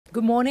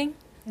Good morning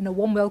and a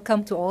warm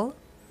welcome to all.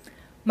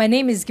 My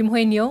name is Kim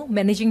Hui Neo,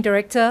 Managing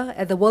Director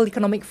at the World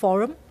Economic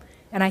Forum,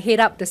 and I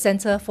head up the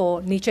Center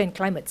for Nature and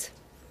Climate.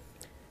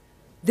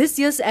 This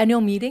year's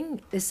annual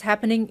meeting is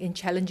happening in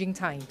challenging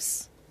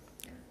times,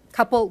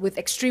 coupled with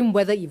extreme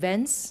weather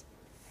events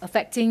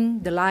affecting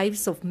the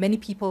lives of many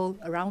people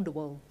around the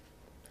world.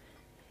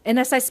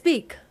 And as I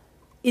speak,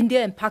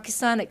 India and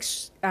Pakistan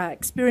are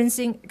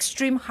experiencing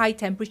extreme high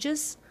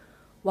temperatures,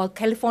 while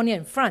California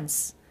and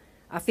France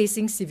are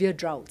facing severe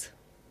drought.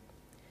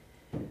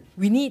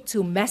 We need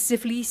to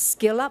massively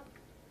scale up,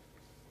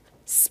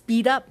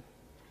 speed up,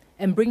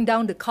 and bring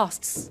down the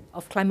costs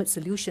of climate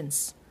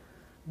solutions,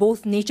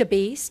 both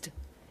nature-based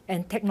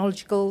and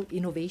technological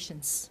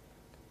innovations.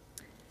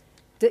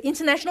 The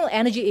International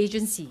Energy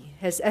Agency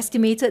has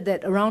estimated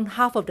that around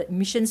half of the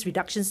emissions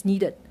reductions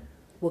needed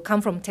will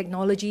come from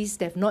technologies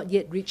that have not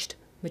yet reached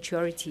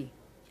maturity.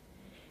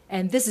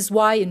 And this is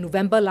why in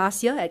November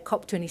last year at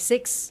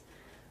COP26,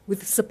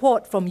 with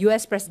support from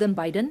US President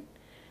Biden,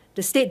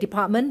 the State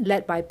Department,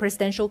 led by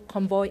Presidential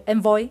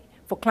Envoy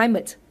for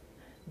Climate,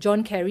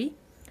 John Kerry,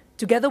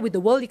 together with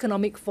the World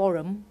Economic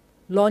Forum,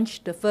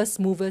 launched the First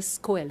Movers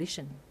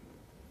Coalition.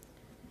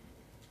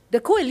 The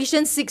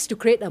coalition seeks to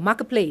create a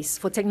marketplace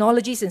for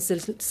technologies and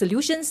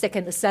solutions that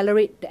can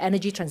accelerate the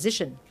energy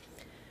transition.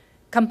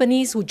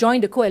 Companies who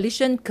join the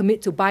coalition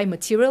commit to buy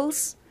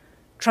materials,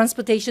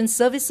 transportation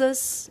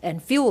services,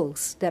 and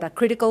fuels that are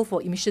critical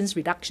for emissions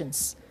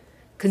reductions,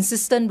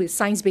 consistent with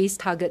science-based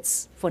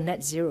targets for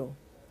net zero.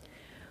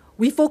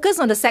 We focus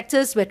on the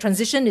sectors where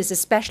transition is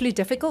especially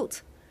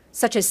difficult,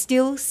 such as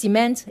steel,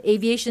 cement,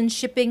 aviation,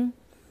 shipping,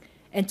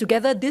 and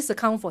together this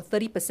accounts for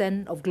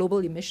 30% of global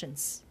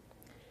emissions.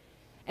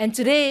 And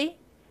today,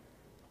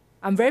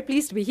 I'm very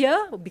pleased to be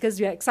here because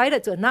we are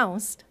excited to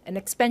announce an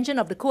expansion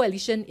of the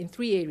coalition in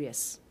 3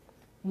 areas.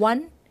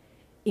 1,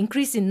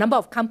 increase in number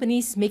of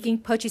companies making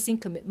purchasing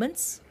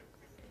commitments.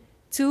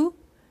 2,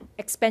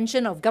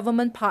 expansion of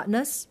government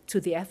partners to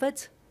the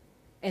effort.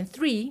 And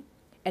 3,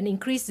 an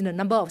increase in the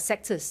number of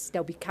sectors that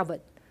will be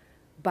covered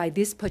by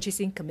these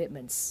purchasing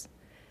commitments.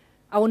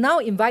 I will now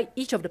invite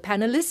each of the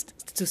panelists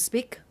to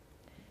speak,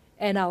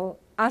 and I'll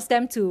ask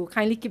them to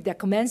kindly keep their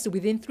comments to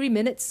within 3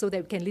 minutes so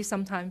that we can leave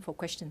some time for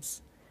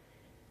questions.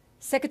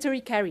 Secretary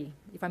Kerry,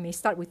 if I may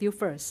start with you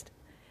first.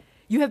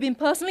 You have been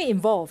personally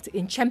involved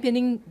in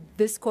championing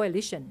this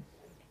coalition,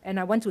 and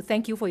I want to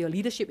thank you for your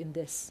leadership in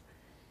this.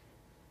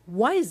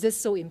 Why is this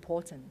so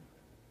important?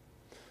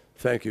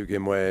 Thank you,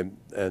 Gimwei,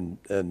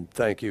 and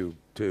thank you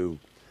to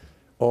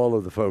all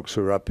of the folks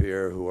who are up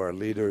here who are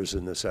leaders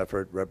in this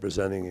effort,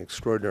 representing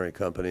extraordinary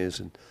companies.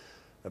 And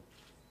a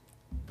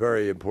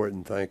very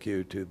important thank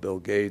you to Bill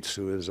Gates,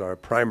 who is our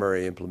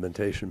primary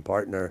implementation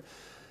partner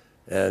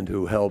and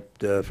who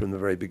helped from the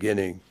very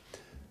beginning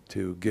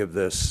to give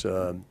this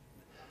the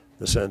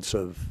sense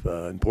of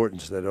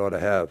importance that it ought to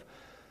have.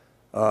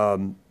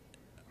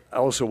 I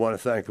also want to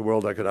thank the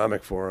World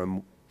Economic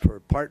Forum for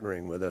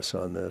partnering with us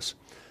on this.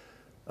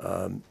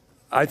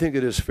 I think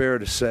it is fair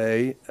to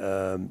say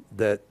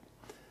that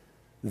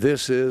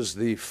this is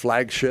the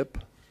flagship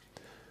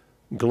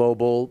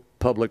global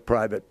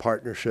public-private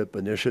partnership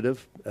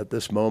initiative at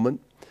this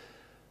moment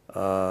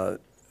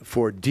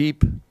for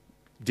deep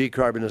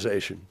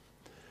decarbonization.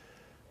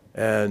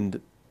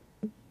 And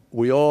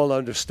we all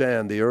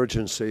understand the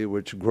urgency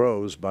which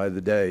grows by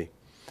the day.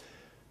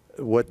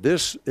 What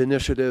this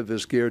initiative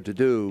is geared to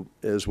do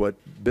is what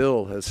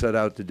Bill has set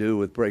out to do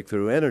with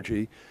Breakthrough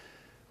Energy,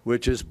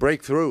 which is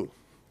breakthrough,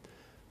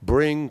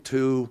 bring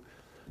to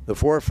the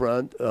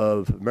forefront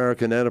of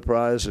American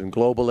enterprise and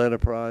global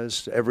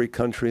enterprise, every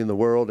country in the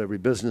world, every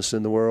business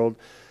in the world,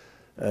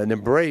 an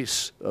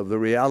embrace of the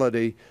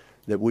reality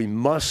that we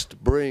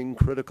must bring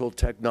critical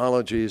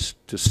technologies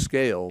to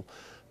scale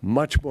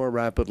much more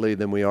rapidly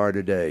than we are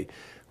today.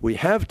 We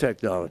have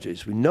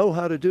technologies, we know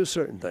how to do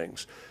certain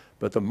things,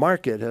 but the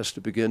market has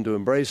to begin to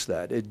embrace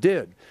that. It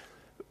did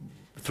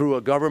through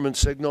a government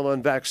signal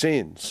on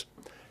vaccines.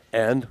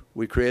 And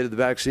we created the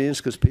vaccines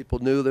because people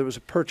knew there was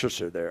a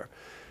purchaser there.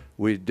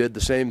 We did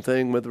the same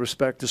thing with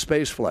respect to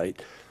space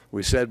flight.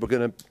 We said we're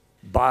going to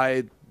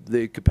buy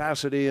the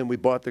capacity, and we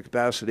bought the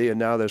capacity, and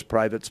now there's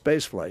private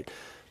space flight.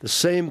 The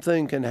same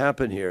thing can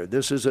happen here.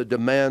 This is a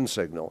demand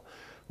signal,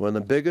 one of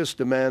the biggest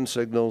demand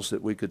signals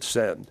that we could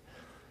send.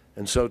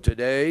 And so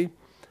today,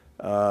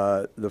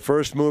 the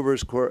First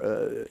Movers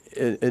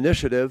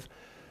Initiative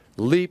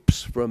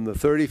leaps from the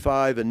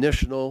 35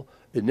 initial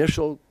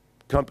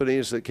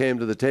companies that came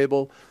to the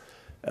table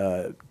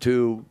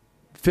to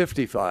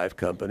 55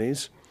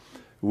 companies,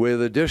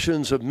 with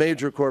additions of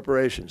major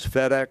corporations,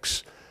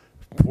 FedEx,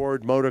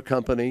 Ford Motor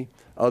Company,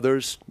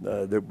 others.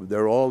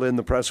 They're all in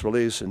the press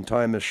release, and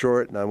time is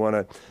short, and I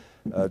want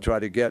to try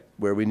to get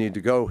where we need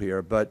to go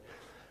here. But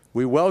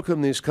we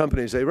welcome these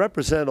companies. They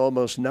represent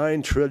almost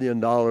 $9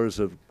 trillion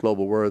of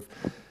global worth.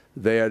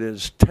 That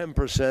is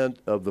 10%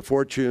 of the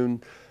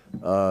Fortune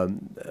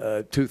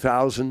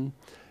 2000.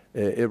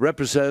 It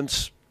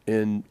represents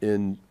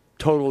in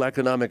total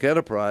economic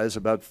enterprise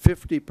about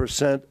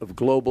 50% of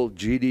global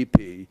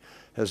GDP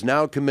has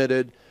now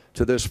committed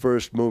to this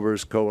First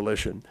Movers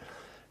Coalition.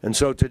 And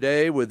so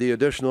today, with the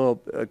additional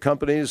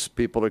companies,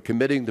 people are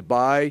committing to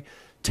buy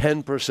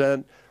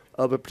 10%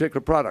 of a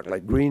particular product,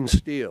 like green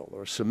steel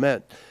or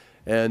cement.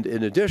 And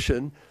in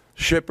addition,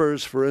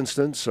 shippers, for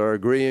instance, are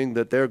agreeing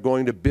that they're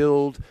going to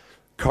build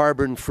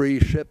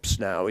carbon-free ships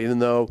now. Even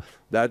though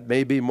that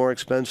may be more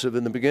expensive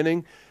in the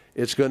beginning,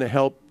 it's going to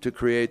help to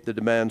create the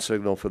demand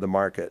signal for the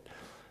market.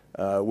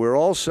 We're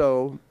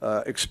also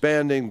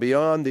expanding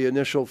beyond the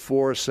initial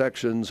 4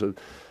 sections of,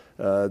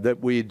 that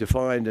we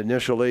defined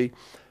initially,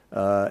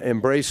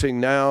 embracing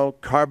now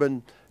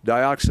carbon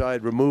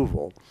dioxide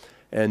removal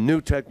and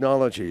new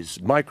technologies.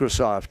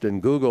 Microsoft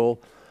and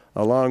Google,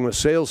 along with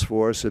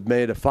Salesforce, have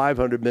made a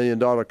 $500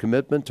 million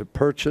commitment to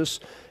purchase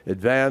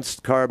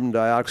advanced carbon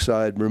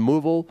dioxide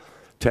removal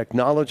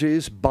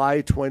technologies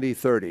by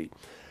 2030.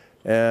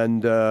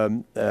 And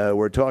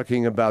we're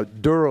talking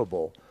about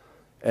durable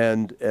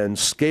and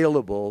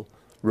scalable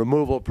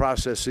removal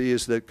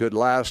processes that could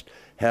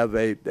have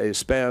a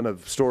span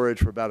of storage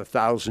for about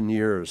 1,000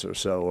 years or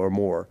so or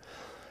more.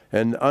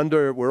 And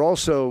we're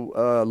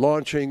also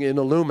launching in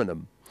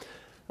aluminum.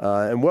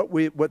 And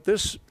what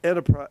this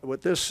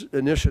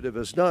initiative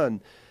has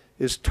done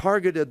is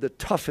targeted the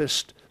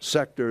toughest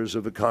sectors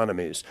of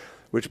economies,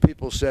 which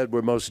people said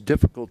were most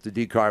difficult to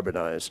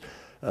decarbonize,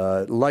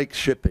 like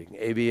shipping,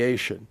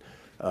 aviation,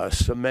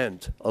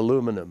 cement,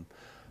 aluminum.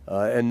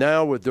 And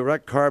now with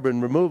direct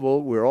carbon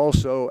removal, we're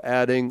also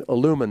adding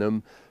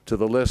aluminum to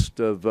the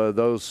list of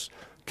those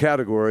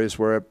categories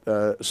where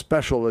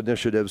special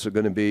initiatives are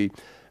going to be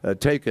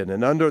taken.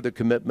 And under the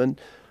commitment,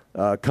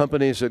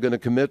 companies are going to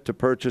commit to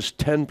purchase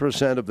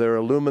 10% of their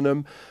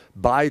aluminum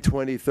by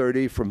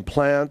 2030 from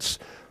plants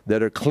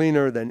that are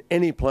cleaner than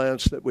any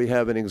plants that we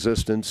have in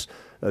existence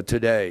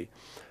today.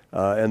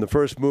 And the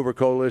First Mover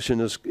Coalition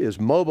is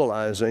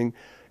mobilizing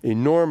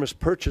enormous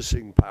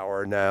purchasing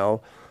power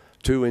now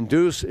to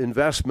induce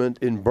investment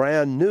in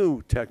brand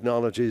new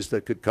technologies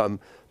that could come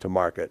to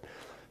market.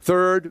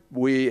 Third,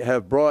 we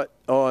have brought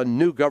on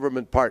new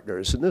government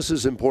partners, and this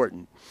is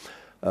important.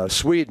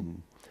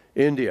 Sweden,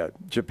 India,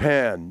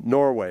 Japan,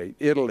 Norway,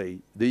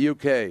 Italy, the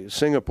UK,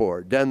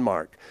 Singapore,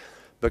 Denmark,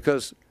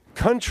 because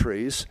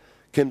countries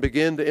can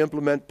begin to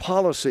implement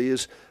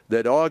policies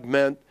that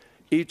augment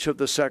each of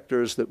the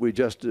sectors that we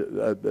just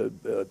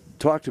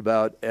talked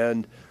about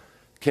and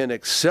can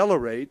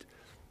accelerate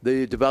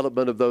the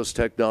development of those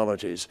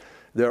technologies.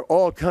 There are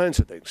all kinds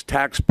of things: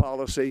 tax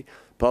policy,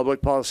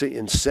 public policy,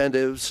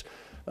 incentives,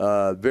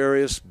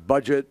 various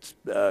budget,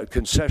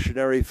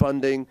 concessionary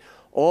funding.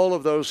 All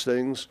of those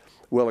things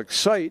will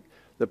excite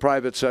the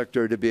private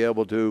sector to be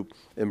able to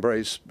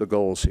embrace the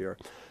goals here.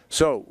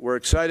 So we're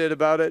excited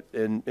about it.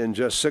 In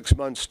just 6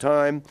 months'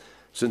 time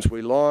since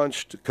we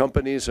launched,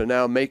 companies are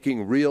now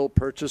making real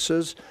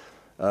purchases.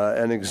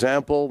 An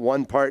example,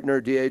 one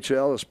partner,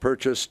 DHL, has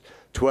purchased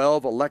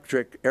 12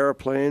 electric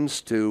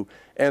airplanes to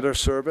enter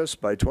service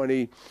by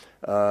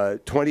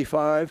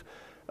 2025.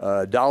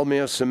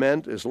 Dalmia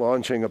Cement is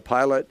launching a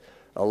pilot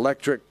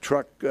electric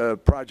truck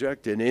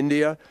project in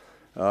India.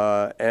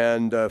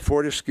 And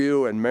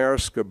Fortescue and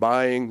Maersk are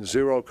buying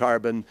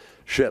zero-carbon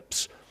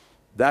ships.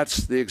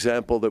 That's the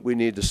example that we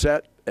need to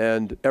set,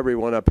 and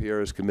everyone up here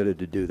is committed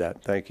to do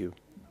that. Thank you.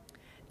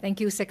 Thank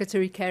you,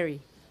 Secretary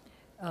Kerry.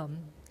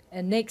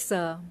 And next,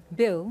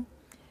 Bill,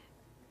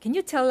 can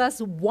you tell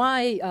us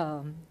why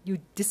you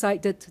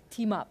decided to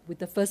team up with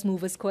the First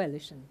Movers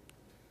Coalition?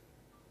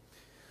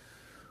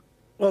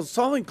 Well,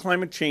 solving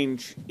climate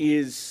change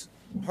is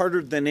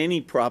harder than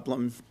any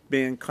problem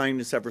mankind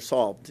has ever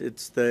solved.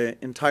 It's the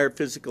entire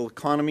physical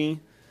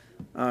economy.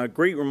 A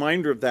great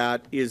reminder of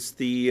that is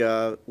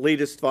the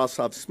latest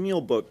Václav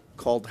Smil book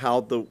called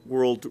How the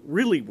World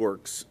Really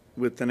Works,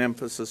 with an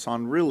emphasis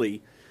on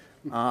really,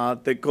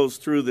 that goes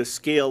through the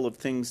scale of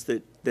things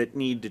that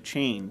need to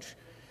change.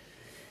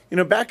 You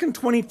know, back in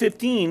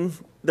 2015,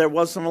 there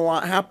wasn't a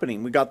lot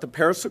happening. We got the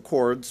Paris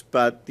Accords,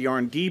 but the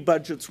R&D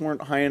budgets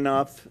weren't high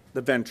enough.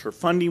 The venture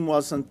funding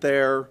wasn't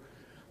there.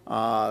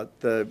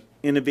 The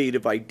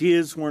innovative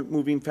ideas weren't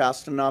moving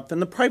fast enough,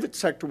 and the private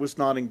sector was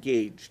not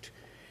engaged.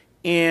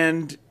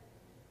 And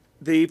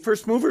the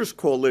First Movers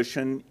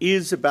Coalition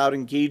is about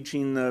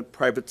engaging the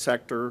private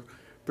sector,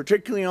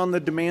 particularly on the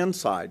demand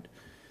side.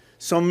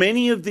 So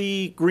many of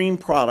the green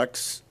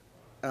products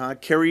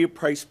carry a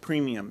price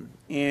premium,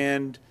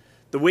 and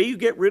the way you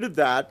get rid of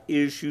that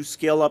is you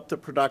scale up the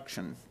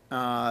production.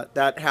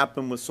 That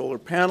happened with solar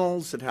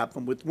panels, it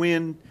happened with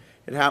wind,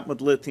 it happened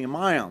with lithium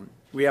ion.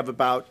 We have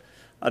about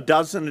a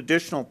dozen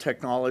additional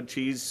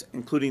technologies,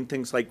 including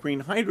things like green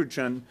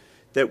hydrogen,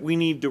 that we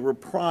need to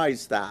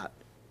reprise that.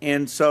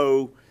 And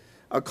so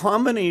a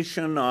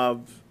combination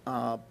of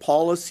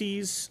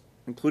policies,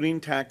 including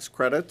tax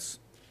credits,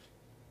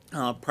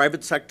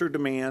 private sector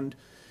demand,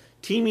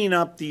 teaming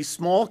up these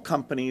small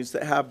companies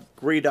that have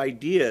great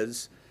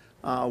ideas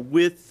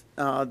with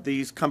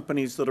these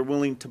companies that are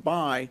willing to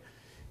buy,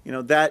 you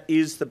know, that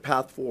is the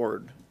path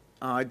forward.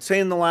 I'd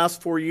say in the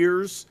last 4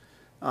 years,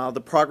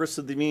 the progress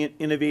of the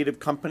innovative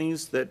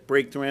companies that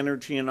Breakthrough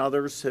Energy and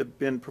others have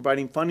been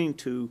providing funding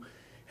to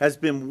has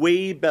been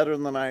way better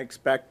than I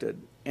expected.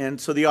 And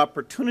so the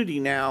opportunity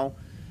now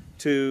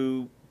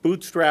to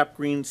bootstrap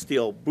green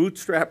steel,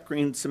 bootstrap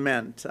green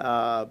cement,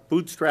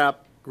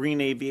 bootstrap green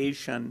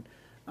aviation,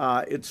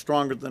 it's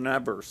stronger than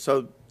ever.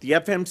 So the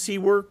FMC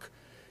work,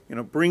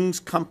 brings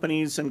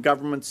companies and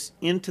governments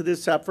into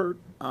this effort.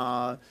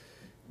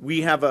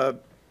 We have a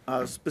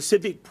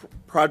specific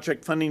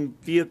project funding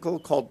vehicle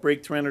called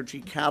Breakthrough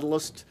Energy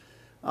Catalyst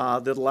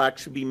that'll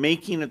actually be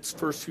making its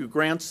first few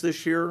grants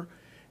this year.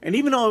 And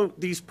even though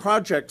these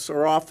projects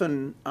are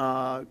often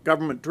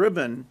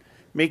government-driven,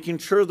 making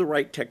sure the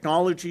right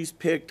technology is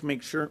picked,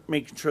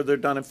 making sure they're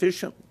done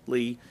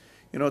efficiently,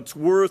 it's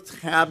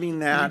worth having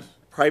that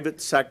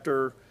private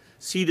sector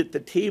seat at the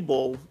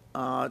table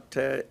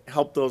to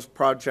help those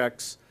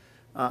projects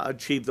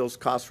achieve those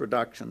cost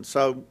reductions.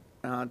 So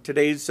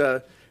today's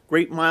a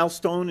great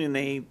milestone in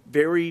a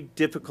very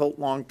difficult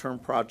long-term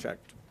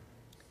project.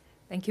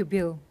 Thank you,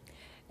 Bill.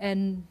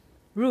 And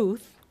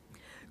Ruth,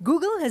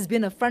 Google has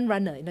been a front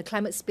runner in the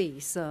climate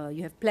space.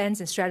 You have plans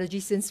and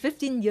strategies since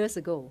 15 years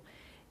ago.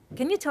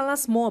 Can you tell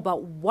us more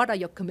about what are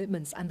your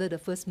commitments under the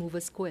First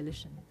Movers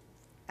Coalition?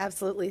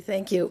 Absolutely,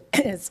 thank you.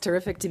 It's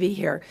terrific to be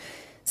here.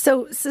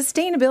 So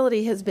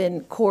sustainability has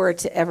been core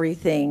to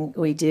everything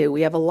we do.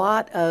 We have a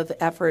lot of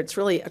efforts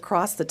really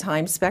across the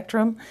time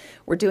spectrum.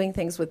 We're doing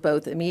things with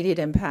both immediate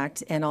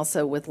impact and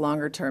also with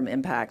longer term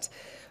impact.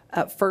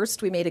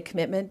 First, we made a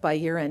commitment by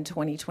year-end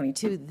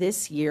 2022.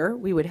 This year,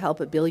 we would help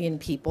 1 billion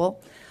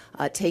people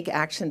take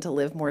action to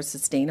live more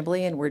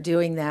sustainably, and we're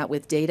doing that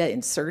with data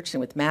in search and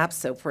with maps.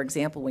 So, for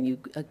example, when you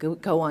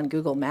go on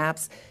Google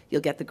Maps,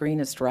 you'll get the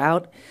greenest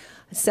route.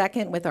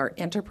 Second, with our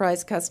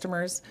enterprise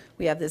customers,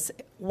 we have this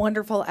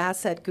wonderful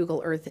asset,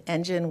 Google Earth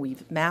Engine.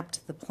 We've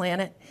mapped the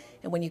planet,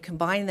 and when you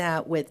combine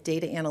that with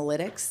data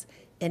analytics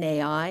and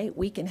AI,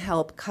 we can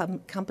help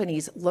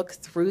companies look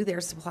through their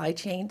supply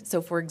chain.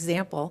 So, for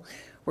example,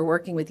 we're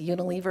working with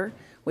Unilever,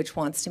 which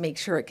wants to make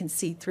sure it can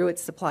see through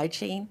its supply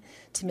chain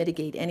to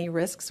mitigate any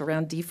risks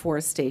around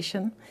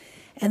deforestation.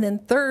 And then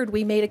third,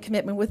 we made a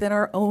commitment within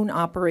our own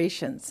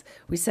operations.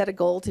 We set a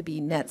goal to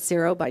be net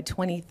zero by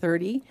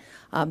 2030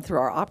 through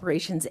our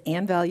operations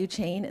and value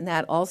chain, and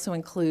that also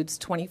includes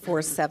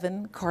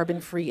 24/7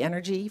 carbon-free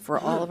energy for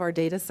all of our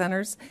data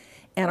centers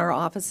and our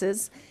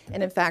offices.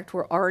 And in fact,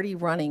 we're already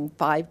running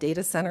 5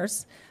 data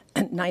centers,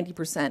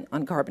 90%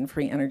 on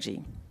carbon-free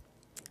energy.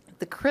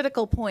 The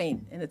critical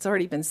point, and it's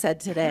already been said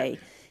today,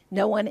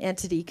 no one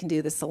entity can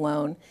do this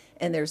alone,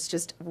 and there's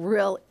just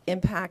real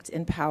impact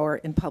and power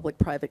in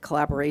public-private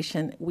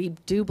collaboration. We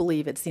do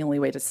believe it's the only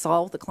way to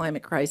solve the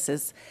climate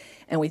crisis,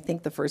 and we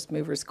think the First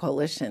Movers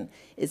Coalition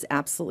is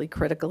absolutely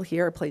critical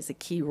here, it plays a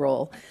key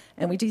role.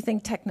 And we do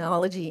think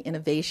technology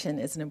innovation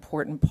is an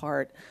important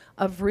part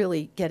of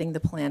really getting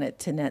the planet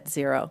to net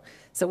zero.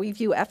 So we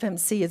view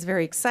FMC as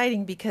very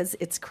exciting because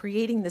it's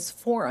creating this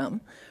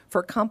forum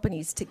for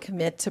companies to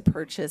commit to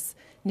purchase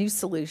new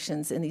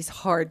solutions in these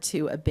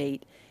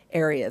hard-to-abate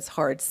areas,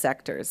 hard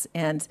sectors.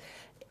 And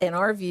in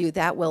our view,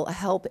 that will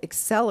help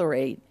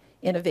accelerate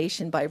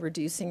innovation by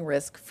reducing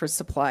risk for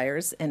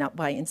suppliers and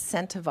by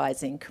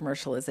incentivizing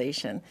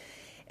commercialization.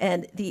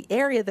 And the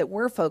area that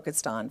we're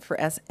focused on for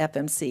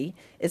FMC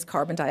is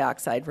carbon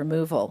dioxide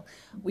removal.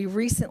 We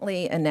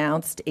recently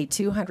announced a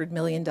 $200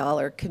 million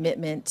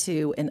commitment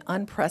to an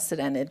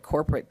unprecedented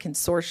corporate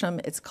consortium.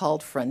 It's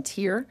called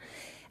Frontier.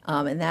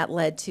 And that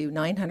led to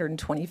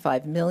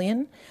 $925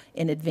 million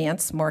in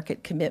advanced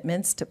market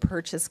commitments to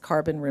purchase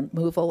carbon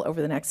removal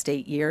over the next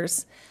 8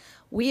 years.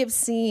 We have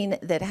seen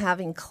that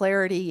having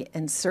clarity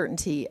and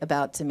certainty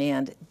about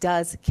demand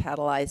does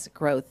catalyze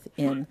growth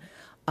in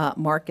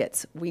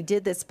markets. We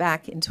did this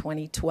back in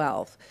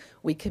 2012.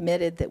 We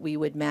committed that we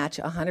would match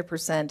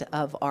 100%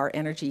 of our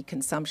energy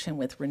consumption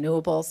with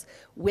renewables.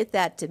 With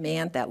that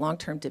demand, that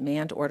long-term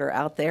demand order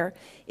out there,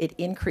 it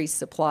increased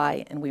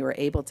supply, and we were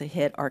able to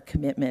hit our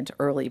commitment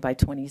early by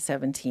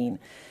 2017.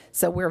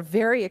 So we're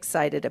very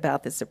excited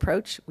about this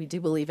approach. We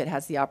do believe it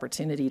has the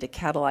opportunity to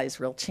catalyze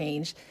real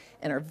change,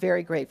 and are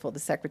very grateful to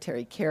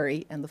Secretary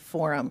Kerry and the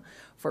Forum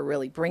for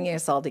really bringing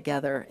us all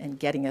together and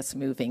getting us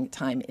moving.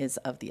 Time is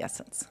of the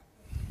essence.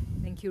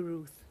 Thank you,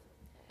 Ruth.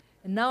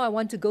 And now I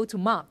want to go to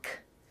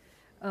Mark.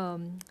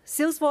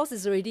 Salesforce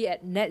is already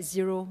at net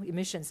zero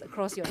emissions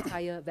across your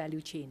entire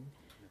value chain.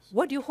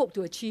 What do you hope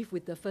to achieve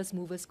with the First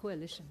Movers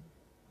Coalition?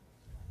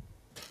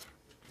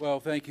 Well,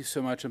 thank you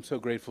so much. I'm so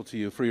grateful to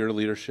you for your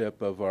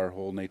leadership of our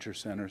whole Nature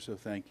Center, so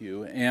thank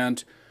you.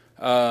 And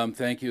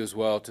thank you as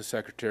well to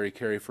Secretary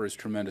Kerry for his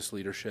tremendous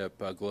leadership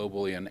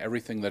globally and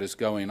everything that is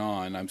going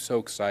on. I'm so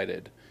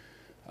excited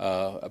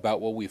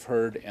about what we've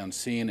heard and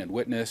seen and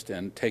witnessed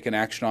and taken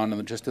action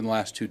on just in the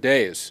last 2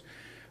 days.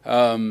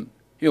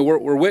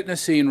 We're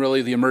witnessing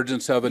really the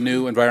emergence of a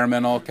new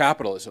environmental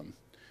capitalism.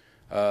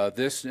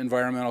 This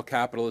environmental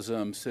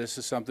capitalism, this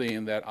is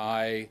something that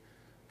I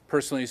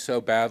personally so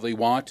badly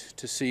want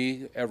to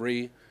see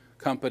every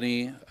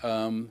company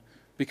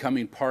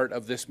becoming part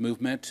of this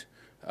movement.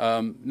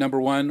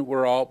 Number one,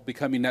 we're all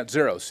becoming net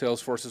zero.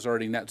 Salesforce is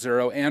already net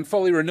zero and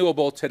fully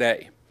renewable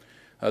today.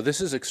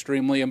 This is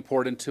extremely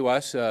important to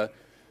us.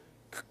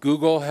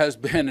 Google has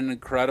been an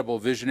incredible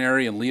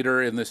visionary and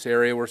leader in this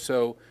area. We're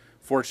so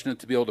fortunate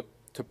to be able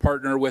to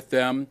partner with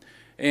them.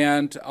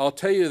 And I'll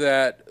tell you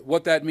that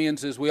what that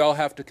means is we all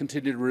have to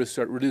continue to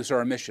reduce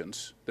our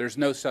emissions. There's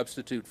no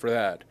substitute for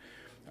that.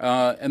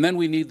 And then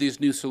we need these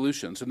new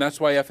solutions. And that's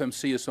why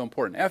FMC is so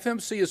important.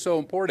 FMC is so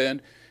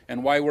important,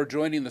 and why we're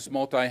joining this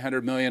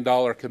multi-$100 million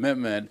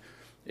commitment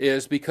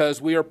is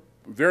because we are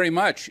very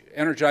much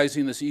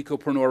energizing this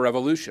ecopreneur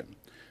revolution.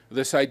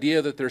 This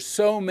idea that there's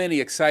so many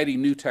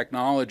exciting new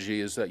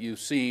technologies that you've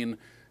seen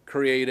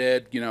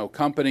created,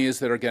 companies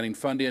that are getting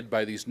funded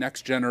by these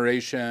next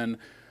generation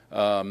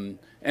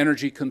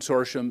energy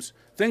consortiums,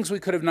 things we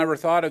could have never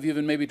thought of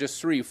even maybe just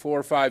 3,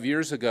 4, 5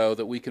 years ago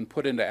that we can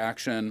put into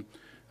action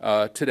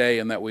today,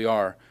 and that we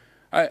are.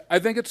 I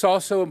think it's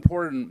also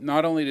important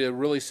not only to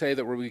really say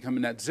that we're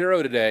becoming net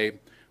zero today,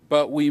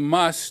 but we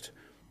must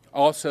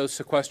also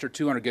sequester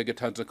 200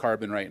 gigatons of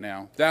carbon right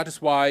now. That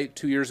is why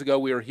 2 years ago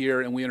we were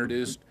here and we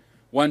introduced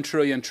 1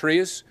 trillion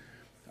trees.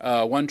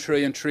 1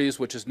 trillion trees,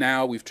 which is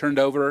now we've turned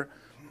over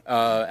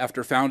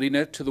after founding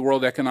it to the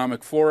World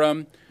Economic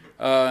Forum,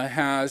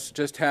 has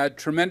just had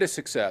tremendous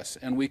success,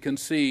 and we can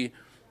see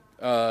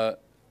a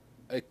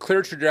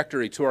clear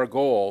trajectory to our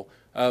goal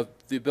of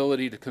the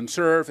ability to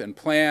conserve and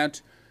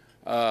plant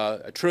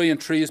 1 trillion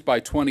trees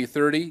by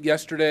 2030.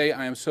 Yesterday,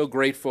 I am so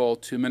grateful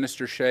to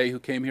Minister Shea, who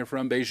came here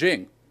from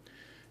Beijing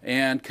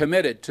and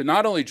committed to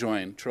not only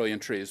join 1 trillion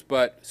trees,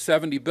 but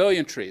 70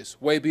 billion trees,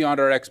 way beyond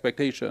our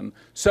expectation.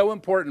 So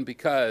important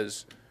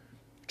because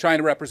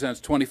China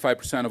represents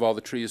 25% of all the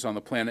trees on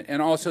the planet,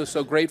 and also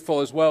so grateful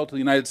as well to the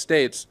United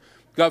States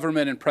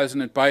government and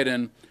President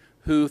Biden,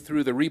 who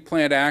through the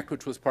Replant Act,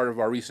 which was part of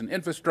our recent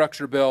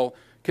infrastructure bill,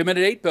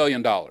 committed $8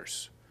 billion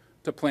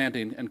to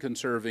planting and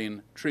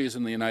conserving trees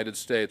in the United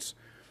States.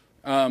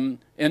 And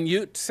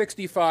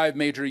 65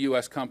 major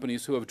U.S.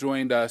 companies who have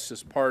joined us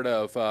as part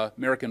of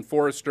American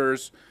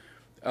Foresters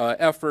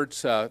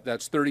efforts,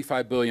 that's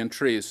 35 billion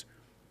trees.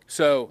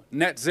 So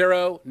net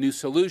zero, new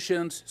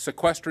solutions,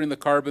 sequestering the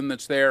carbon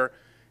that's there,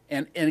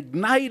 and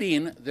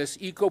igniting this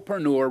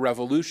ecopreneur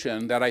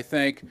revolution that I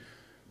think,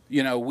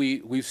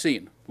 we've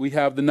seen. We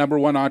have the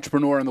 #1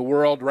 entrepreneur in the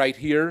world right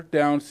here,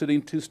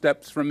 sitting 2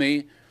 steps from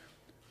me.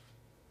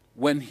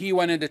 When he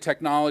went into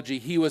technology,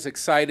 he was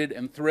excited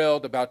and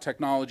thrilled about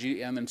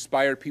technology and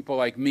inspired people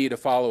like me to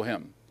follow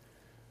him.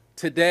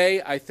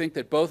 Today, I think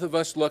that both of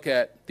us look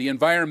at the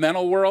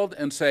environmental world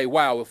and say,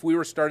 wow, if we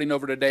were starting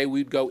over today,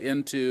 we'd go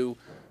into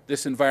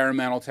this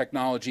environmental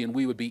technology and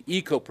we would be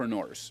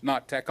ecopreneurs,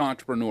 not tech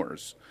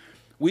entrepreneurs.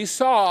 We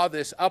saw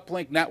this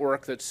uplink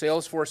network that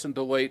Salesforce and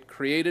Deloitte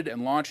created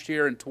and launched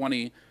here in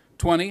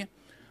 2020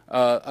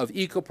 of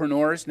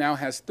ecopreneurs, now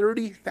has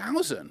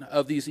 30,000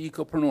 of these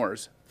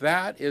ecopreneurs.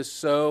 That is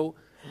so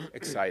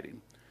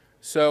exciting.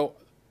 So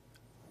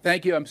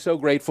thank you. I'm so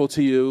grateful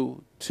to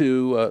you,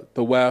 to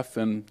the WEF,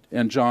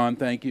 and John,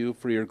 thank you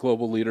for your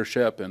global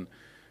leadership.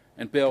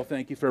 And Bill,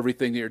 thank you for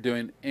everything that you're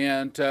doing.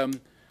 And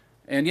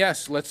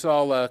yes, let's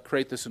all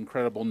create this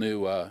incredible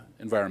new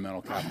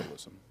environmental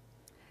capitalism.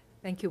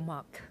 Thank you,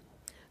 Mark.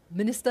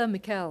 Minister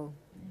Mikkel,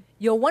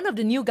 you're one of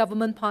the new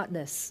government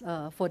partners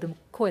for the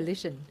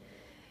coalition.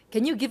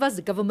 Can you give us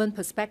the government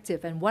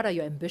perspective and what are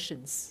your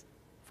ambitions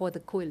for the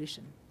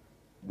coalition?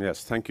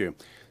 Yes, thank you.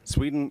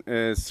 Sweden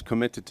is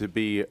committed to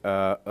be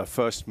a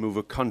first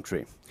mover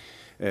country.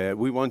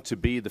 We want to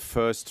be the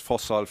first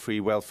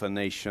fossil-free welfare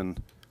nation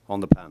on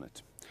the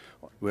planet.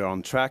 We're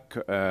on track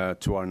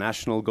to our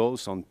national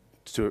goals on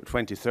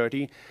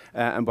 2030,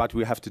 but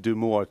we have to do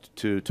more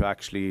to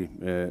actually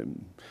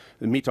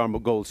meet our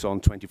goals on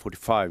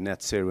 2045,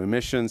 net zero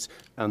emissions,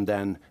 and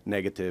then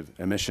negative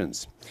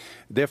emissions.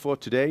 Therefore,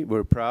 today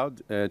we're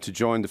proud to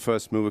join the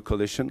First Mover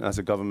Coalition as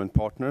a government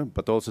partner,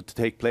 but also to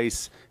take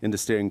place in the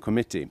steering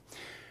committee.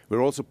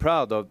 We're also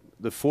proud of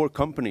the 4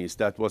 companies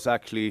that was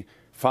actually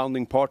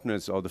founding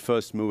partners of the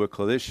First Mover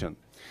Coalition.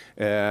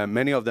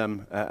 Many of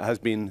them has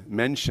been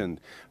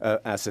mentioned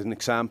as an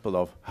example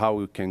of how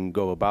we can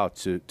go about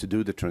to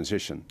do the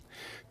transition.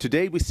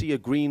 Today we see a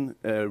green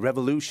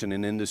revolution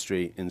in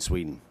industry in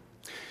Sweden.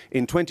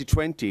 In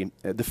 2020,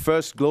 the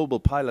first global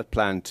pilot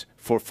plant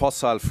for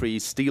fossil-free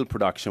steel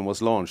production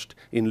was launched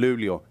in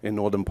Luleå in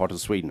northern part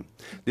of Sweden.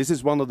 This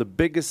is one of the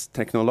biggest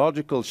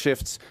technological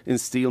shifts in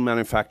steel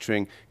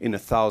manufacturing in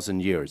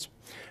 1,000 years,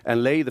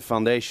 and lay the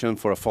foundation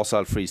for a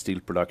fossil-free steel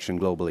production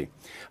globally.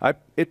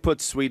 It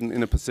puts Sweden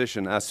in a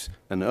position as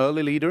an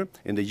early leader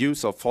in the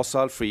use of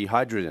fossil-free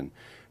hydrogen.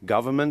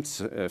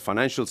 Government's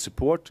financial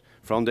support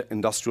from the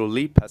Industrial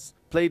Leap has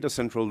played a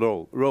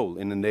central role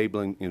in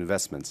enabling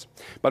investments.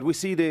 But we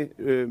see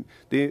the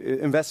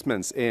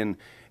investments in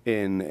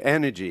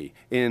energy,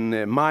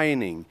 in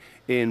mining,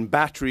 in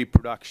battery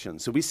production.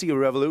 So we see a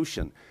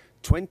revolution.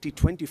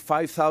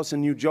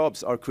 25,000 new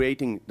jobs are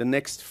creating the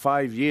next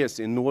 5 years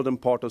in northern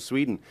part of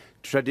Sweden.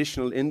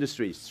 Traditional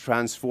industries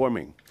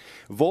transforming.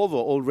 Volvo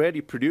already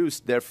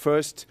produced their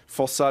first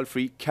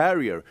fossil-free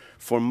carrier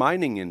for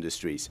mining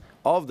industries.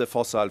 of the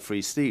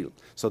fossil-free steel.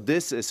 So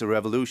this is a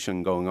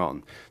revolution going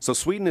on. So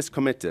Sweden is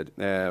committed.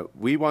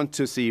 We want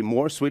to see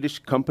more Swedish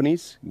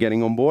companies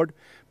getting on board,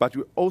 but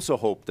we also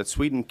hope that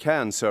Sweden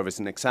can serve as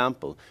an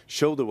example,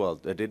 show the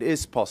world that it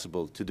is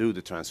possible to do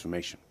the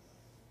transformation.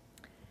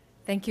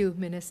 Thank you,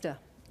 Minister.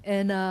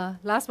 And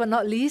last but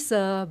not least,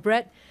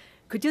 Brett,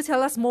 could you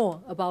tell us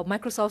more about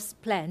Microsoft's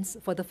plans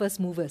for the first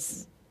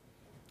movers?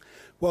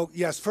 Well,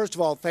 yes, first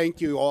of all, thank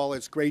you all.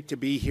 It's great to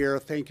be here.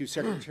 Thank you,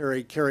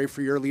 Secretary Kerry,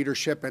 for your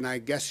leadership. And I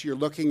guess you're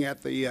looking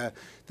at the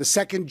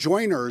second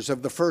joiners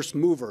of the first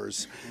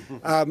movers.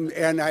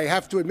 And I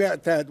have to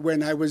admit that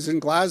when I was in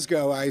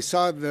Glasgow, I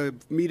saw the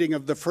meeting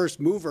of the first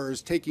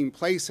movers taking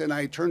place, and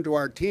I turned to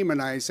our team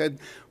and I said,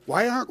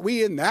 why aren't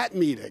we in that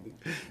meeting?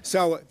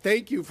 So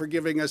thank you for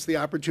giving us the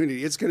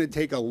opportunity. It's going to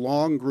take a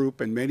long group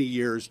and many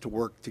years to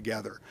work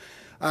together.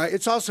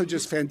 It's also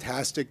just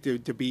fantastic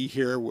to be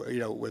here,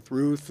 with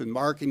Ruth and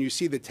Mark, and you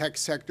see the tech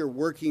sector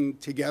working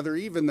together,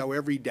 even though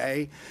every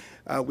day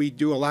we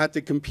do a lot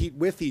to compete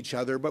with each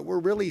other, but we're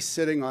really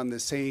sitting on the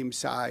same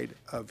side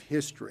of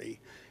history.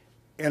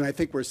 And I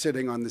think we're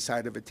sitting on the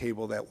side of a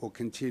table that will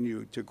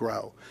continue to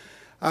grow.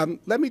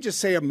 Let me just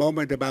say a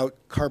moment about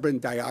carbon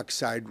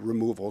dioxide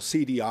removal,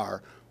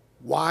 CDR.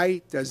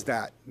 Why does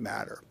that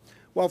matter?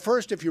 Well,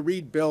 first, if you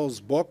read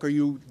Bill's book or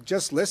you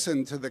just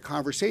listen to the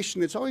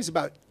conversation, it's always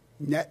about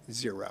net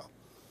zero.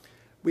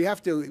 We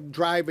have to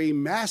drive a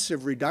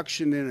massive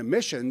reduction in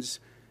emissions,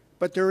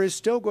 but there is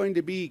still going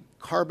to be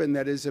carbon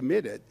that is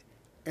emitted,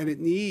 and it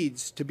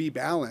needs to be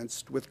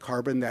balanced with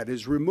carbon that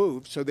is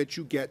removed so that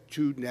you get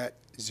to net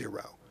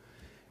zero.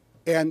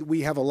 And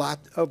we have a lot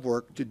of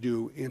work to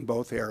do in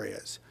both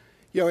areas.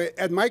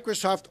 At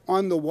Microsoft,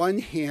 on the one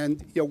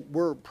hand,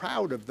 we're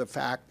proud of the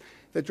fact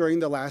that during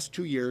the last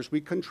 2 years, we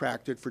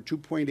contracted for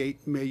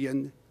 2.8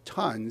 million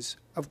tons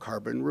of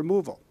carbon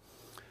removal.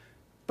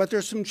 But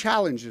there's some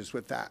challenges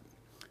with that.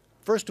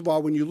 First of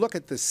all, when you look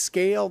at the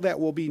scale that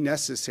will be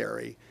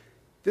necessary,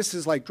 this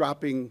is like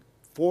dropping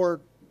 4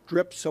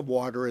 drips of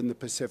water in the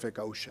Pacific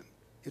Ocean.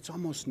 It's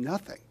almost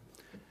nothing.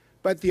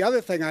 But the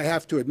other thing I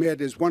have to admit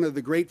is one of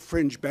the great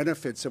fringe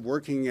benefits of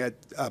working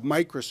at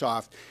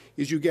Microsoft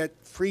is you get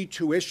free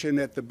tuition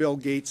at the Bill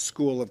Gates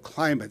School of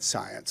Climate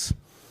Science.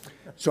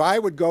 So I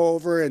would go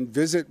over and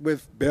visit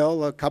with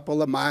Bill a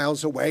couple of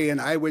miles away,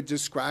 and I would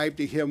describe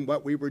to him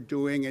what we were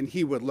doing, and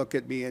he would look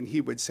at me and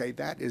he would say,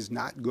 that is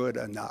not good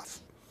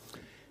enough.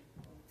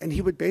 And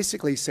he would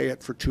basically say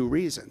it for 2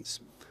 reasons.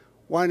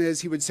 One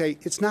is he would say,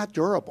 it's not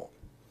durable.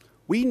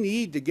 We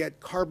need to get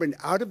carbon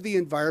out of the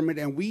environment,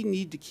 and we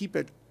need to keep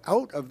it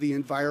out of the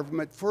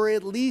environment for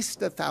at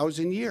least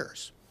 1,000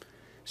 years.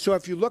 So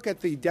if you look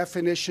at the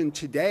definition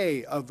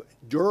today of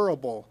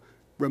durable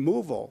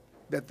removal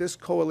that this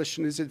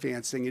coalition is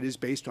advancing, it is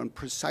based on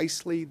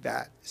precisely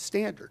that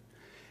standard.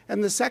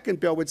 And the second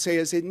bill would say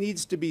is it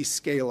needs to be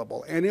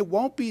scalable, and it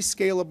won't be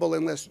scalable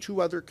unless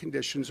 2 other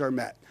conditions are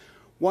met.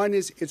 One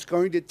is it's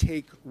going to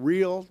take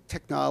real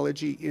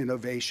technology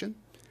innovation,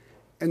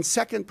 and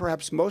second,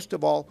 perhaps most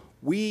of all,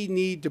 we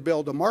need to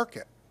build a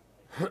market,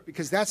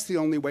 because that's the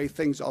only way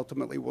things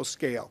ultimately will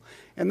scale.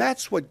 And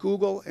that's what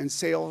Google and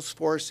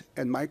Salesforce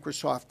and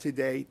Microsoft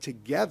today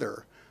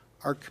together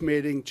are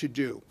committing to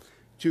do,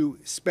 to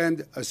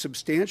spend a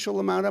substantial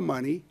amount of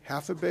money,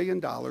 $500 million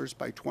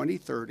by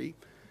 2030,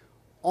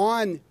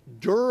 on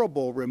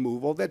durable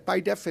removal that by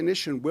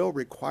definition will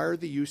require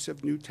the use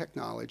of new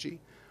technology,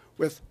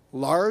 with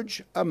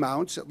large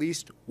amounts, at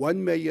least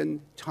 1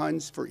 million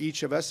tons for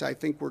each of us. I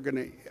think we're going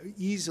to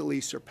easily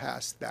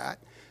surpass that.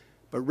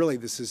 But really,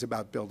 this is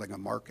about building a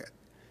market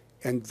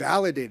and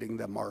validating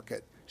the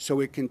market so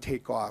it can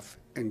take off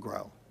and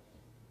grow.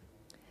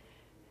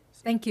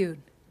 Thank you.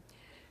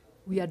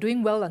 We are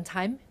doing well on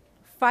time.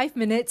 5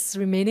 minutes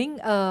remaining.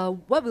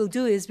 What we'll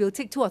do is we'll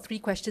take 2 or 3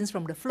 questions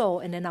from the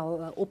floor, and then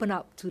I'll open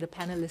up to the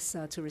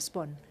panelists to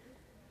respond.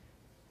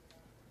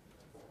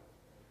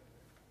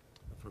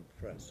 From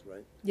the press,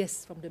 right?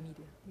 Yes, from the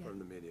media. Yeah. From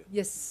the media.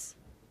 Yes.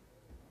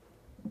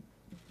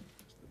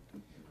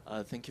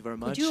 Thank you very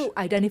much. Could you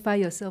identify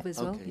yourself as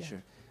well? Okay,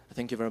 sure.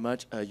 Thank you very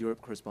much.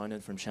 Europe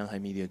correspondent from Shanghai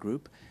Media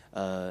Group.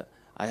 I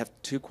have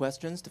 2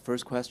 questions. The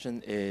first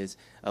question is,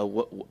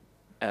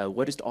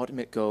 what is the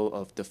ultimate goal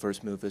of the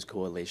First Movers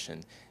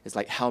Coalition? It's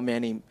like how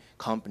many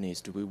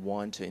companies do we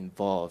want to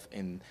involve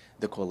in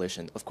the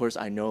coalition? Of course,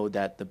 I know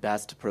that the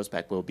best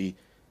prospect will be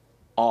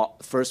all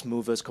First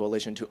Movers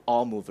Coalition to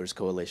All Movers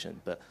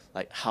Coalition, but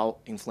like how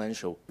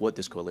influential would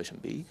this coalition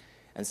be?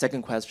 And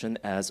second question,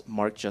 as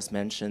Mark just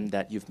mentioned,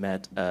 that you've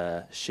met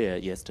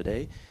Xie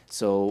yesterday.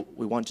 So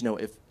we want to know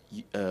if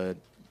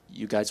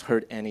you guys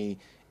heard any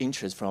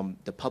interest from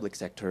the public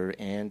sector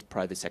and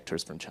private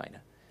sectors from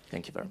China.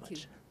 Thank you very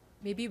much.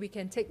 Maybe we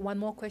can take one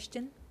more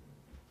question.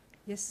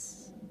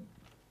 Yes.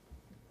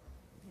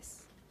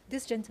 Yes.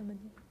 This gentleman.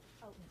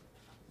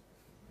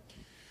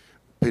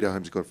 Peter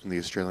Holmescott from the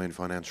Australian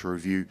Financial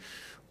Review.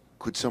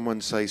 Could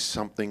someone say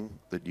something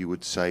that you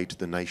would say to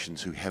the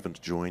nations who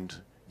haven't joined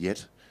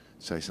yet?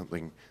 Say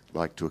something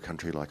like to a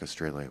country like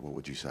Australia, what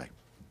would you say?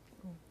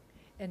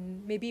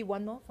 And maybe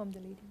one more from the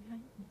lady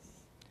behind. Yes.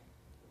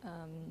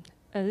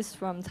 This is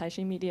from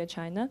Taixing Media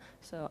China.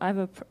 So I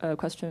have a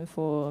question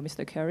for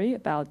Mr. Kerry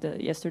about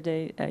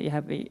yesterday. You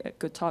have a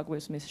good talk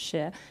with Ms.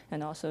 Xie,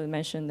 and also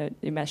mentioned that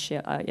you met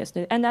Xie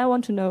yesterday. And I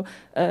want to know,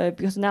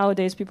 because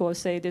nowadays people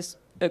say this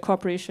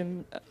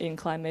cooperation in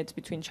climate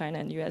between China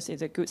and US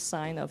is a good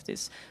sign of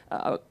this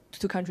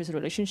two countries'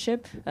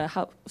 relationship.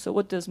 So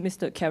what does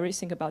Mr. Kerry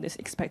think about this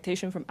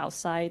expectation from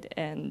outside?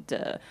 And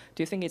do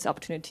you think it's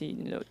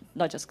opportunity,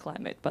 not just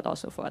climate, but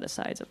also for other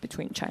sides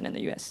between China and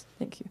the US?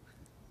 Thank you.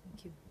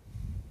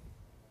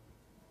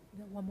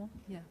 One more?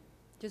 Yeah,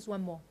 just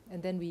one more,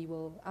 and then we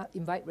will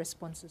invite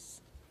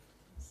responses.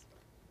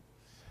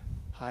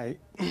 Hi,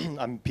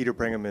 I'm Peter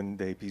Bringhamman,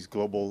 the AP's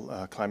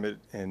Global Climate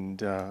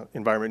and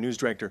Environment News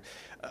Director.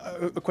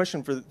 A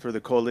question for the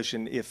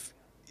coalition: if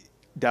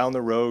down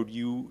the road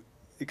you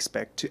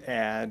expect to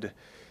add,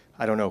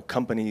 I don't know,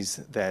 companies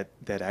that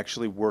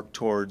actually work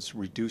towards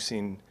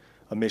reducing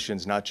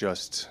emissions, not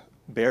just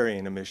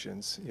burying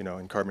emissions,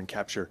 in carbon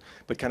capture,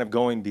 but kind of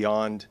going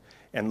beyond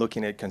and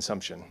looking at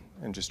consumption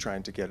and just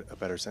trying to get a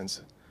better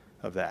sense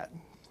of that.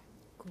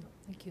 Cool,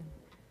 thank you.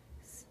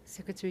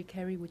 Secretary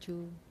Kerry, would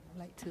you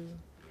like to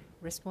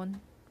respond?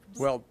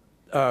 Well,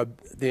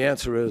 the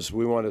answer is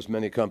we want as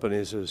many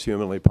companies as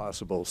humanly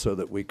possible so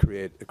that we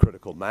create a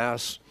critical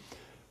mass,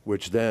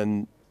 which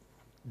then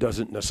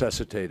doesn't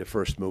necessitate a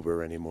first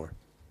mover anymore.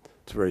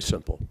 It's very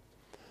simple.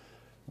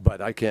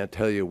 But I can't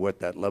tell you what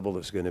that level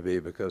is going to be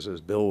because,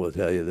 as Bill will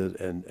tell you,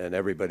 and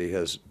everybody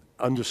has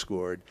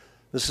underscored,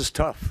 this is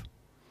tough.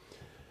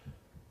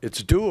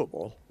 It's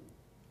doable,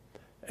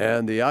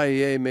 and the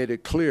IEA made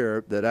it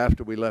clear that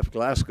after we left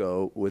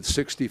Glasgow, with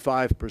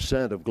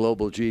 65% of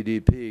global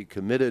GDP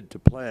committed to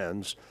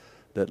plans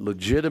that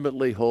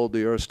legitimately hold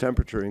the Earth's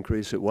temperature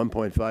increase at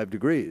 1.5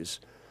 degrees,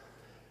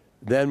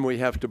 then we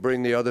have to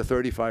bring the other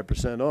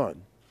 35%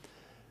 on.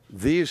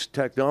 These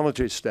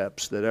technology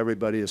steps that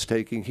everybody is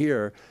taking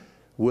here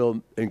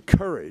will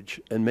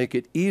encourage and make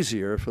it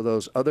easier for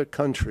those other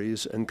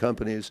countries and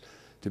companies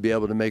to be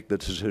able to make the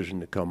decision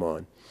to come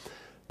on.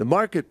 The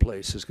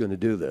marketplace is going to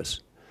do this.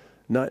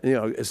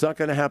 It's not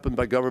going to happen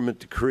by government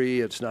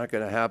decree. It's not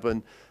going to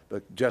happen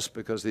just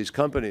because these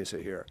companies are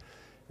here.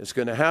 It's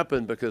going to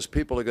happen because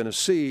people are going to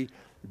see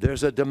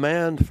there's a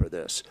demand for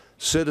this.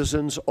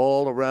 Citizens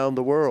all around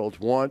the world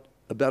want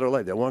a better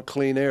life. They want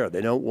clean air.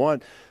 They don't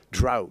want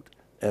drought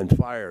and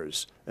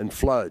fires and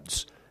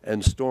floods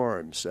and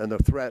storms and the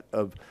threat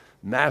of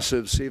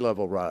massive sea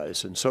level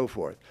rise and so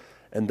forth.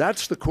 And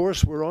that's the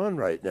course we're on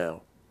right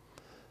now.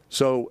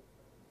 So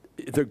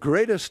the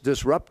greatest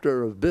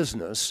disruptor of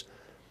business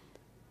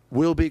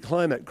will be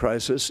climate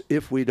crisis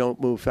if we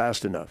don't move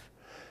fast enough.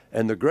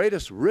 And the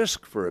greatest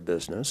risk for a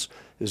business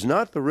is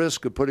not the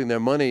risk of putting their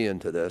money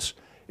into this,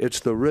 it's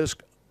the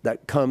risk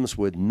that comes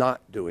with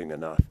not doing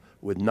enough,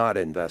 with not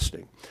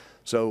investing.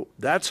 So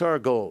that's our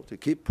goal, to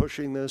keep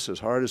pushing this as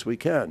hard as we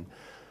can.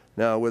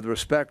 Now, with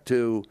respect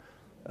to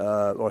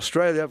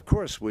Australia, of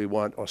course we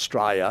want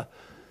Australia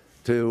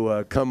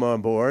to come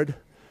on board.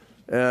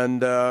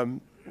 And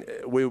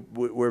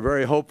we're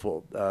very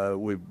hopeful.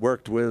 We've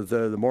worked with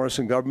the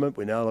Morrison government.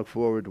 We now look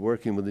forward to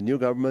working with the new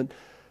government.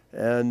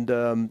 And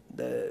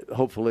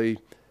hopefully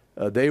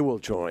they will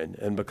join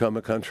and become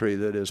a country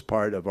that is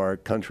part of our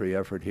country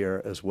effort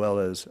here, as well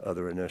as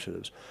other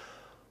initiatives.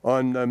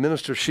 On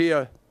Minister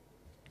Xie,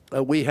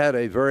 we had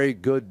a very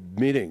good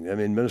meeting. I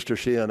mean, Minister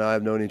Xie and I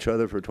have known each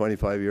other for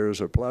 25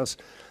 years or plus.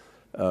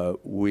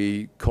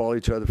 We call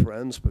each other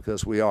friends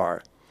because we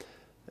are.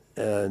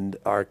 And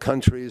our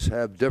countries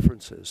have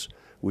differences.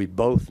 We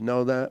both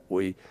know that.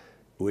 We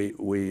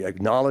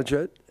acknowledge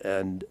it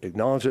and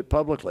acknowledge it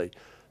publicly.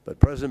 But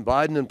President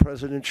Biden and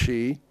President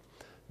Xi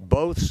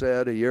both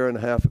said a year and a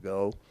half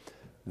ago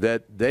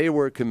that they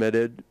were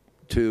committed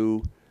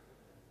to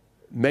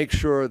make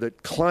sure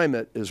that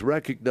climate is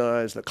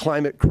recognized, the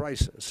climate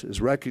crisis is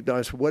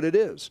recognized for what it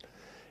is.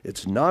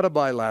 It's not a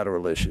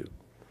bilateral issue.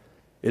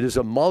 It is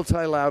a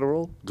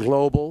multilateral,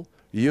 global,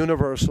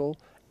 universal,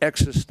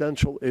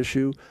 existential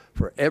issue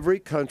for every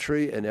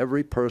country and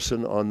every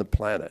person on the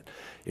planet.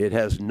 It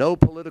has no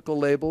political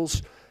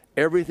labels.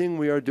 Everything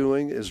we are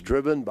doing is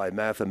driven by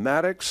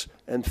mathematics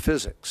and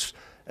physics.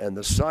 And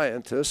the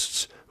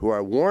scientists who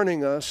are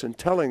warning us and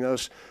telling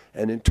us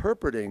and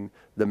interpreting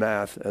the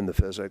math and the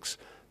physics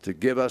to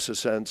give us a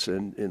sense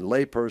in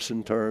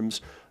layperson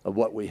terms of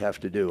what we have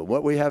to do. And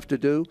what we have to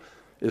do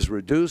is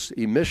reduce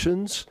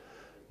emissions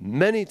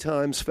many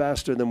times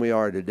faster than we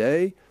are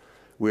today.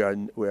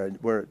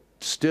 We're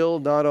still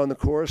not on the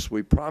course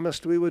we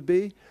promised we would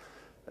be.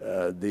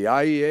 The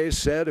IEA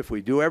said if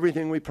we do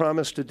everything we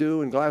promised to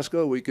do in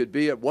Glasgow, we could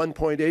be at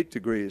 1.8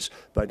 degrees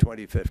by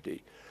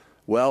 2050.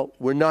 Well,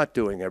 we're not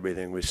doing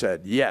everything we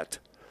said yet.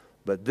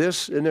 But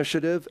this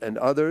initiative and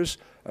others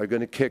are going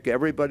to kick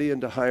everybody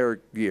into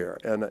higher gear.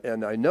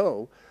 And I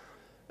know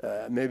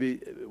maybe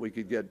we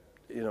could get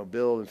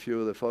Bill and a few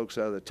of the folks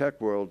out of the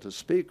tech world to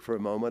speak for a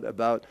moment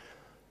about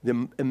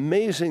the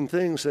amazing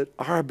things that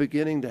are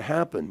beginning to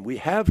happen. We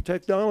have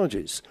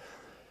technologies.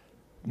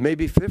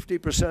 Maybe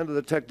 50% of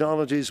the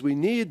technologies we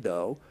need,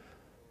 though,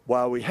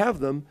 while we have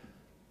them,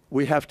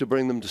 we have to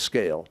bring them to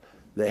scale.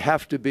 They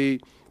have to be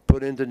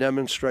put into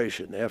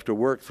demonstration. They have to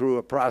work through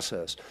a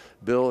process.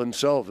 Bill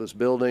himself is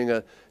building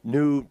a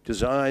new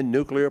design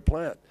nuclear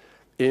plant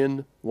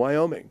in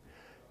Wyoming.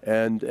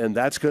 And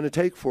that's going to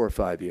take 4 or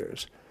 5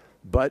 years.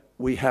 But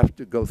we have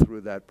to go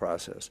through that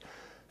process.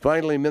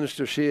 Finally,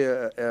 Minister Xi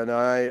and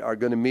I are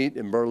going to meet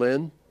in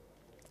Berlin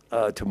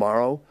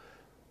tomorrow,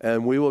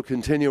 and we will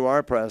continue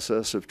our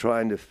process of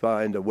trying to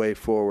find a way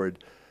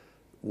forward.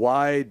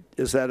 Why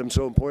is that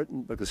so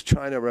important? Because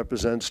China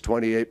represents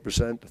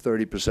 28% to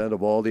 30%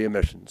 of all the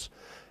emissions,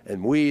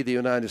 and we, the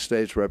United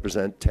States,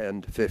 represent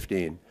 10 to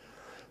 15.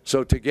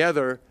 So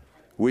together,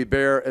 we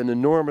bear an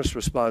enormous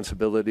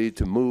responsibility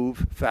to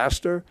move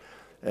faster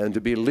and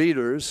to be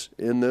leaders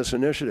in this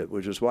initiative,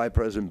 which is why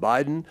President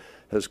Biden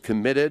has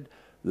committed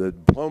the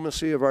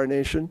diplomacy of our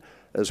nation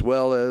as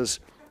well as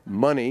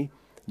money.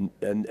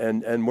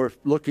 And we're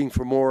looking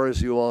for more,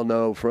 as you all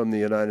know, from the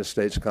United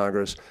States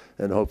Congress,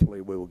 and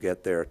hopefully we will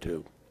get there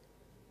too.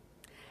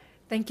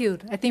 Thank you.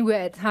 I think we're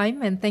at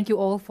time, and thank you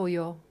all for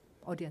your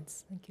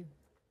audience. Thank you.